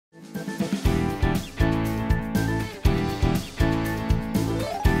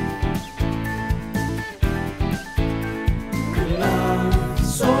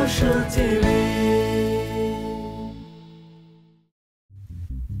TV.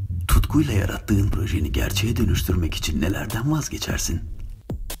 Tutkuyla yarattığın projeni gerçeğe dönüştürmek için nelerden vazgeçersin?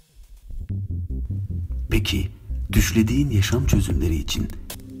 Peki, düşlediğin yaşam çözümleri için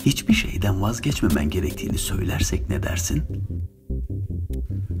hiçbir şeyden vazgeçmemen gerektiğini söylersek ne dersin?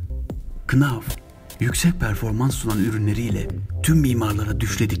 Knauf, yüksek performans sunan ürünleriyle tüm mimarlara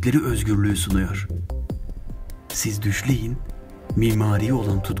düşledikleri özgürlüğü sunuyor. Siz düşleyin, mimari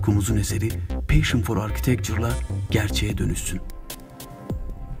olan tutkumuzun eseri Passion for Architecture'la gerçeğe dönüşsün.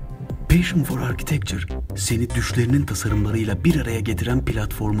 Passion for Architecture, seni düşlerinin tasarımlarıyla bir araya getiren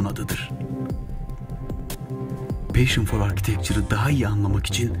platformun adıdır. Passion for Architecture'ı daha iyi anlamak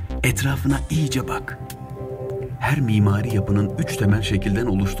için etrafına iyice bak. Her mimari yapının 3 temel şekilden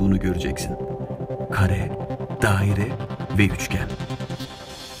oluştuğunu göreceksin. Kare, daire ve üçgen.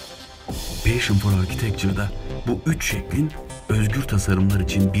 Passion for Architecture'da bu 3 şeklin özgür tasarımlar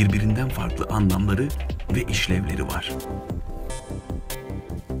için birbirinden farklı anlamları ve işlevleri var.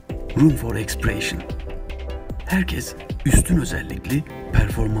 Room for Expression. Herkes üstün özellikli,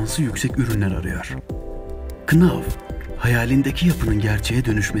 performansı yüksek ürünler arıyor. Knauf, hayalindeki yapının gerçeğe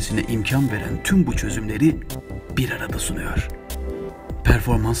dönüşmesine imkan veren tüm bu çözümleri bir arada sunuyor.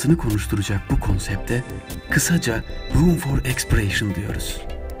 Performansını konuşturacak bu konsepte kısaca Room for Expression diyoruz.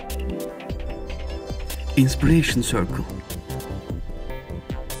 Inspiration Circle.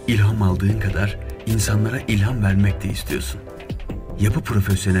 İlham aldığın kadar insanlara ilham vermek de istiyorsun. Yapı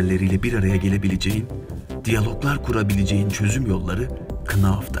profesyonelleriyle bir araya gelebileceğin, diyaloglar kurabileceğin çözüm yolları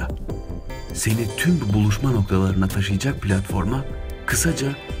Knauf'ta. Seni tüm bu buluşma noktalarına taşıyacak platforma kısaca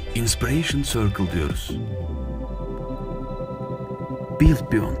Inspiration Circle diyoruz.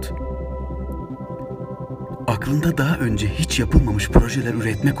 Build Beyond. Aklında daha önce hiç yapılmamış projeler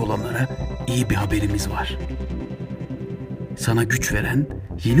üretmek olanlara iyi bir haberimiz var. Sana güç veren,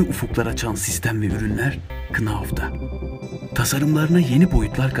 yeni ufuklar açan sistem ve ürünler Knauf'ta. Tasarımlarına yeni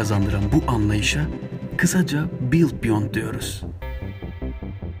boyutlar kazandıran bu anlayışa kısaca Build Beyond diyoruz.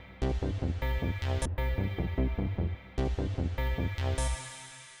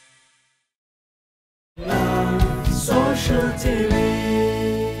 Social TV.